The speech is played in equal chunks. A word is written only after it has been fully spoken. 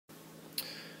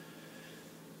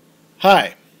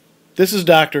Hi, this is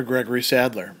Dr. Gregory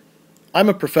Sadler. I'm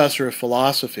a professor of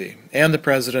philosophy and the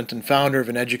president and founder of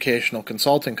an educational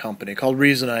consulting company called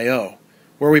Reason.io,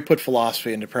 where we put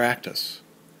philosophy into practice.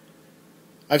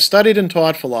 I've studied and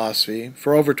taught philosophy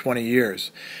for over 20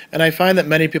 years, and I find that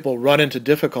many people run into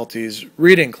difficulties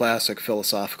reading classic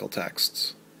philosophical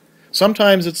texts.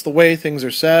 Sometimes it's the way things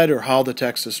are said or how the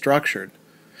text is structured.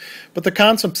 But the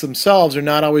concepts themselves are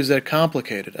not always that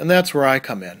complicated, and that's where I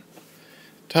come in.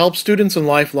 To help students and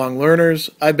lifelong learners,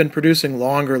 I've been producing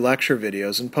longer lecture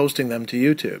videos and posting them to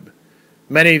YouTube.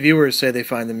 Many viewers say they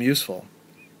find them useful.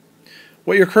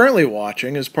 What you're currently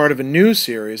watching is part of a new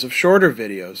series of shorter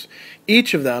videos,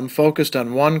 each of them focused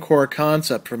on one core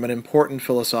concept from an important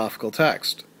philosophical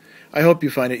text. I hope you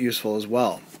find it useful as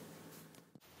well.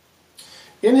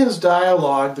 In his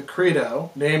dialogue, the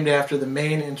Crito, named after the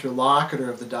main interlocutor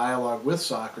of the dialogue with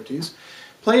Socrates,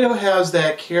 Plato has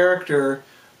that character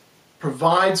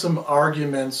provide some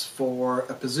arguments for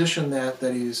a position that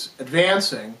he's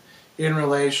advancing in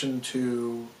relation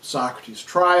to Socrates'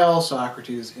 trial,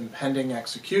 Socrates' impending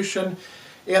execution,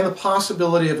 and the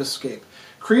possibility of escape.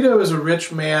 Crito is a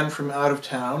rich man from out of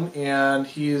town, and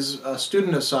he's a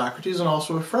student of Socrates and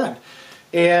also a friend.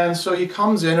 And so he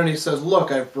comes in and he says,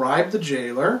 look, I've bribed the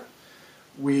jailer.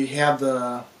 We have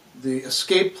the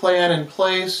escape plan in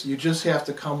place. You just have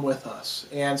to come with us.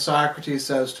 And Socrates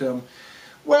says to him,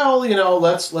 well,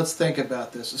 let's think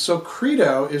about this. So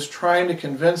Crito is trying to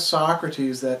convince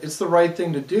Socrates that it's the right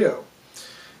thing to do.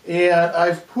 And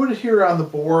I've put it here on the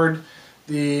board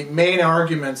the main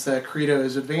arguments that Crito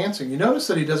is advancing. You notice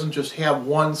that he doesn't just have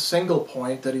one single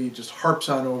point that he just harps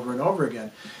on over and over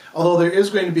again. Although there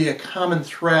is going to be a common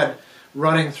thread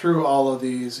running through all of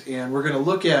these, and we're going to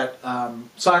look at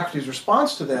Socrates'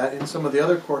 response to that in some of the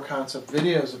other core concept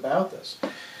videos about this.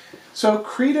 So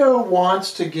Crito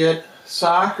wants to get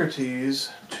Socrates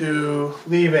to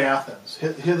leave Athens.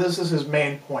 This is his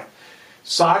main point.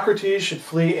 Socrates should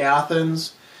flee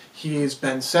Athens. He's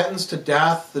been sentenced to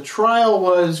death. The trial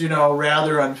was,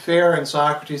 rather unfair, and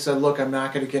Socrates said, look, I'm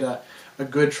not going to get a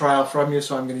good trial from you,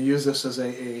 so I'm going to use this as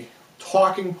a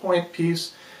talking point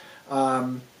piece.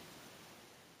 You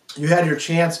had your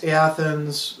chance,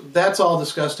 Athens. That's all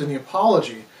discussed in the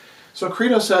Apology. So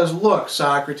Crito says, look,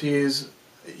 Socrates,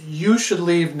 you should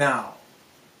leave now.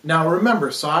 Now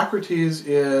remember, Socrates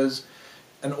is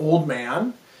an old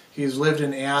man. He's lived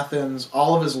in Athens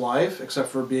all of his life, except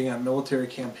for being on military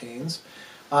campaigns.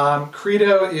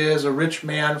 Crito is a rich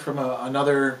man from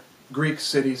another Greek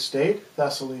city-state,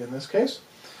 Thessaly in this case.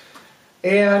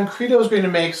 And Crito is going to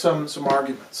make some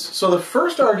arguments. So the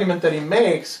first argument that he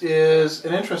makes is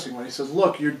an interesting one. He says,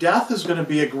 look, your death is going to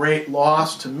be a great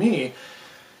loss to me.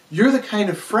 You're the kind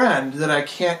of friend that I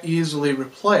can't easily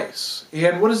replace.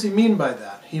 And what does he mean by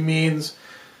that? He means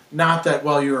not that,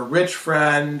 well, you're a rich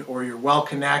friend or you're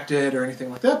well-connected or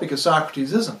anything like that, because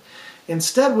Socrates isn't.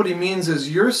 Instead, what he means is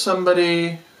you're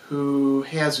somebody who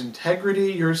has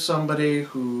integrity, you're somebody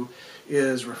who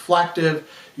is reflective,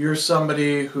 you're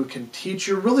somebody who can teach.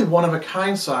 You're really one of a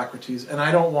kind, Socrates, and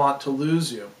I don't want to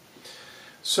lose you.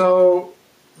 So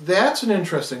that's an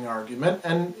interesting argument,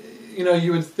 and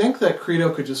you would think that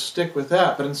Crito could just stick with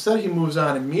that, but instead he moves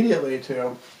on immediately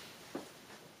to,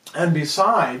 and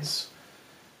besides,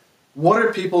 what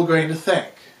are people going to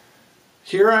think?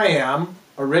 Here I am,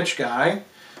 a rich guy.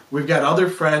 We've got other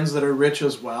friends that are rich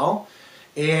as well,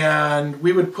 and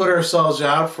we would put ourselves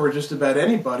out for just about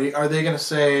anybody. Are they going to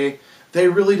say they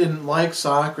really didn't like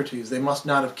Socrates? They must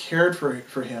not have cared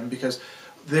for him because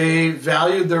they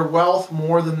valued their wealth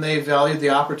more than they valued the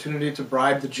opportunity to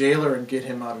bribe the jailer and get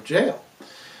him out of jail.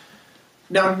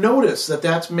 Now notice that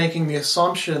that's making the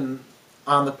assumption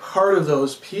on the part of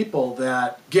those people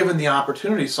that, given the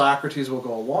opportunity, Socrates will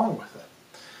go along with it.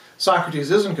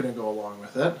 Socrates isn't going to go along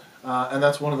with it, and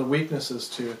that's one of the weaknesses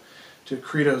to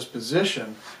Crito's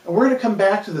position. And we're going to come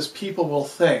back to this people will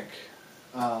think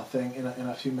thing in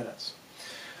a few minutes.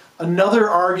 Another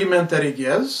argument that he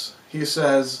gives, he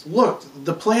says, look,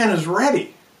 the plan is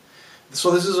ready. So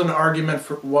this is an argument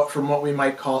from what we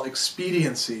might call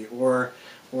expediency or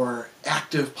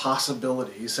active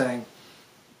possibility. He's saying,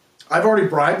 I've already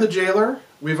bribed the jailer.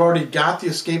 We've already got the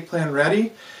escape plan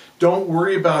ready. Don't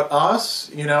worry about us.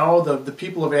 The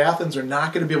people of Athens are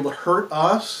not going to be able to hurt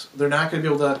us. They're not going to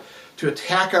be able to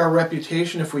attack our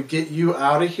reputation if we get you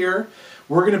out of here.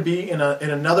 We're going to be in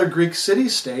another Greek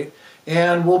city-state,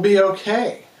 and we'll be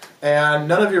okay. And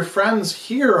none of your friends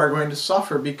here are going to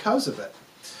suffer because of it.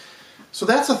 So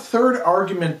that's a third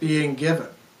argument being given.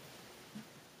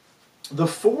 The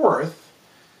fourth,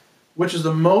 which is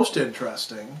the most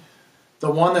interesting, the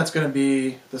one that's going to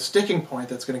be the sticking point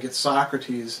that's going to get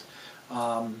Socrates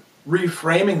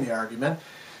reframing the argument,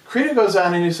 Crito goes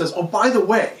on and he says, oh, by the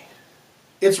way,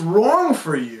 it's wrong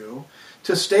for you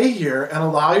to stay here and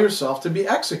allow yourself to be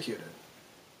executed.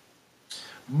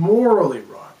 Morally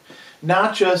wrong.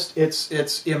 Not just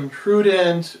it's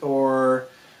imprudent or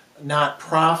not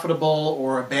profitable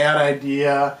or a bad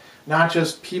idea, not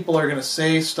just people are going to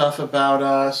say stuff about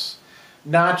us,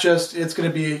 not just it's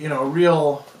going to be, a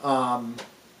real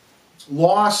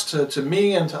loss to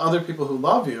me and to other people who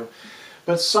love you,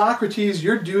 but Socrates,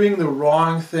 you're doing the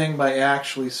wrong thing by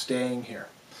actually staying here.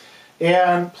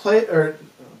 And Plato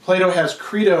has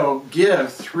Crito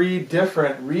give 3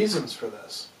 different reasons for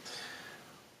this.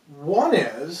 One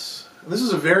is, this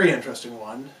is a very interesting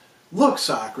one, look,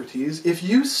 Socrates, if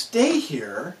you stay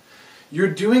here, you're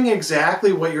doing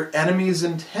exactly what your enemies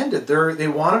intended. They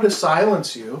wanted to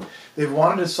silence you. They've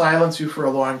wanted to silence you for a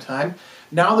long time.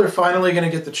 Now they're finally going to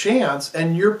get the chance,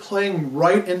 and you're playing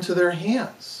right into their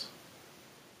hands.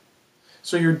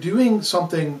 So you're doing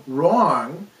something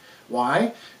wrong.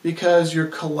 Why? Because you're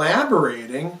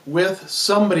collaborating with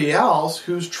somebody else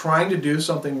who's trying to do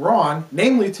something wrong,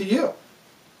 namely to you.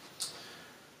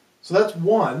 So that's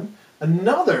one.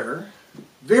 Another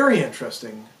very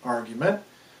interesting argument,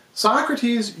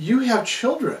 Socrates, you have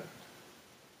children.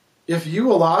 If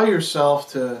you allow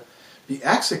yourself to be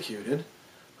executed,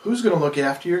 who's going to look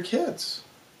after your kids?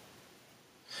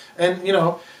 And,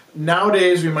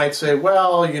 nowadays we might say,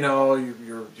 well,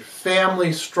 your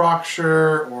family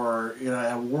structure, or,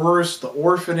 at worst, the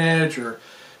orphanage, or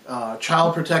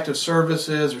child protective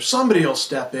services, or somebody will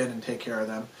step in and take care of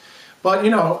them. But,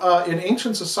 in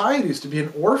ancient societies, to be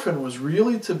an orphan was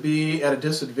really to be at a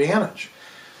disadvantage.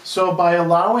 So by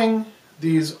allowing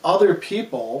these other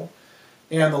people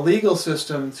and the legal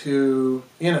system to,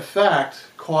 in effect,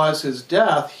 cause his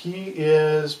death, he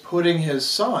is putting his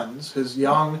sons, his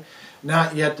young,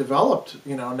 not yet developed,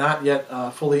 not yet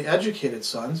fully educated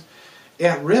sons,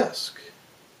 at risk.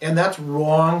 And that's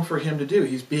wrong for him to do.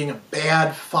 He's being a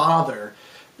bad father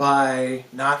by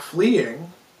not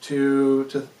fleeing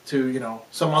to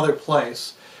some other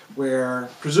place where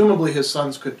presumably his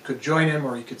sons could join him,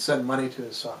 or he could send money to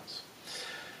his sons.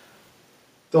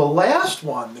 The last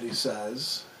one that he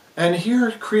says, and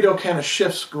here Crito kind of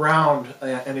shifts ground,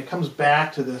 and he comes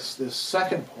back to this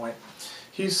second point.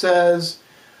 He says,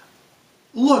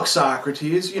 look,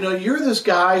 Socrates, you're this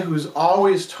guy who's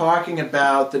always talking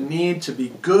about the need to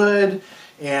be good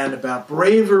and about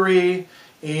bravery,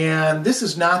 and this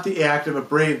is not the act of a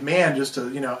brave man just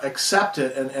to, accept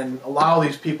it and allow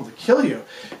these people to kill you.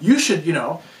 You should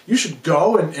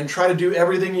go and try to do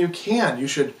everything you can. You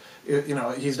should,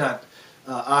 he's not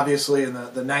obviously in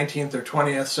the 19th or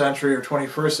 20th century or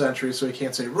 21st century, so he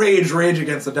can't say rage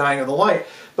against the dying of the light.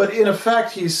 But in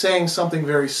effect, he's saying something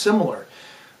very similar.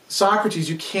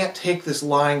 Socrates, you can't take this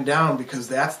lying down because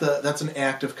that's an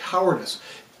act of cowardice.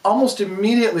 Almost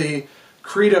immediately,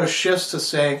 Crito shifts to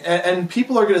saying, and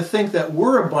people are going to think that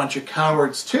we're a bunch of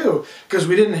cowards too, because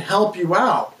we didn't help you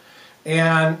out.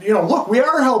 And, look, we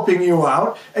are helping you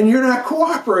out, and you're not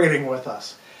cooperating with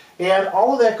us. And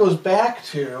all of that goes back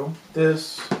to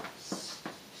this,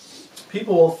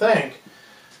 people will think,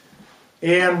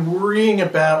 and worrying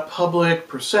about public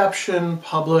perception,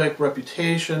 public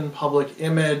reputation, public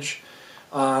image,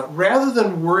 rather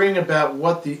than worrying about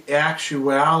what the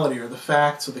actuality or the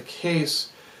facts of the case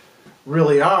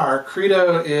really are.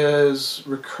 Crito is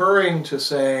recurring to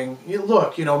saying,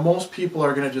 look, most people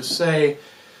are going to just say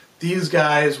these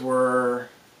guys were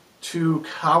too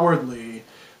cowardly.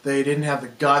 They didn't have the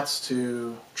guts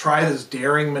to try this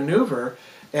daring maneuver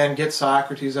and get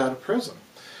Socrates out of prison.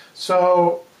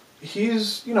 So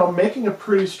he's, making a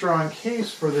pretty strong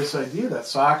case for this idea that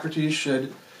Socrates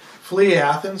should flee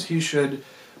Athens, he should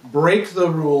break the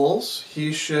rules,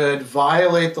 he should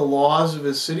violate the laws of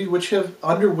his city,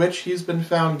 under which he's been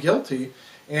found guilty,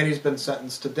 and he's been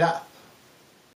sentenced to death.